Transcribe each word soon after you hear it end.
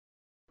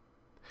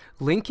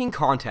Linking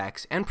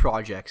contacts and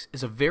projects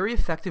is a very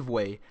effective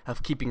way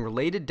of keeping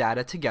related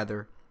data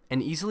together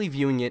and easily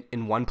viewing it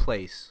in one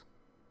place.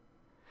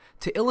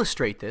 To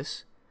illustrate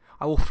this,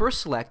 I will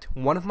first select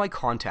one of my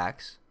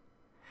contacts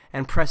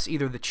and press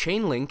either the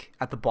chain link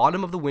at the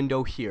bottom of the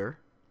window here,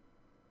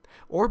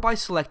 or by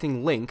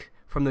selecting Link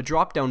from the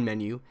drop-down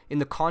menu in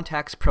the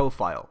contact's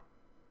profile.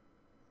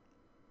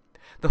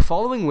 The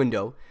following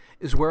window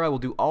is where I will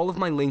do all of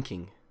my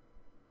linking.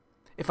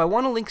 If I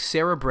want to link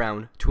Sarah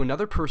Brown to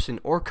another person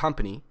or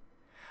company,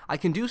 I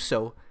can do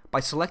so by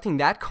selecting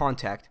that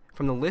contact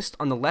from the list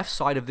on the left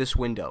side of this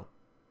window.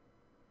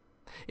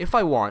 If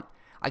I want,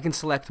 I can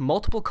select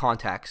multiple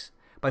contacts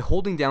by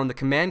holding down the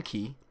Command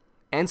key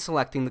and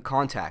selecting the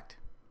contact.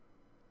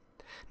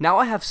 Now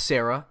I have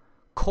Sarah,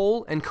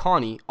 Cole, and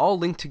Connie all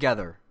linked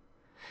together.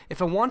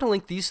 If I want to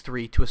link these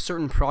three to a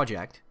certain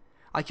project,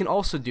 I can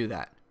also do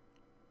that.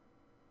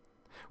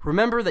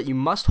 Remember that you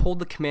must hold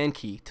the Command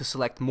key to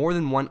select more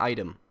than one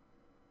item.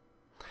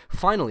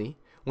 Finally,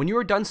 when you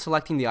are done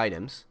selecting the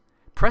items,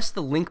 press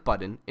the Link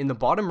button in the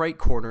bottom right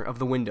corner of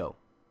the window.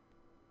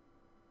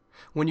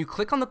 When you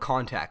click on the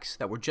contacts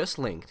that were just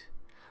linked,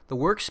 the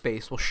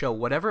workspace will show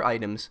whatever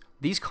items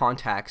these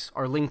contacts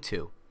are linked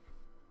to.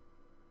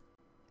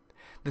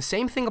 The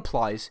same thing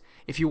applies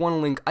if you want to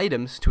link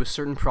items to a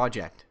certain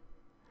project.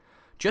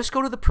 Just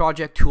go to the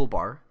project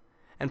toolbar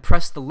and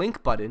press the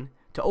Link button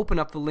to open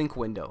up the link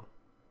window.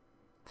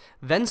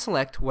 Then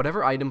select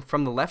whatever item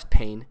from the left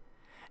pane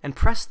and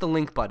press the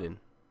Link button.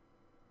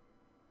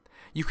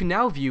 You can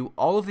now view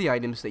all of the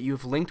items that you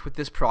have linked with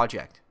this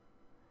project.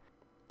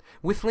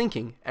 With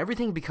linking,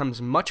 everything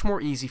becomes much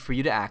more easy for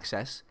you to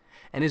access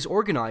and is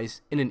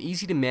organized in an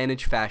easy to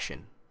manage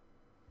fashion.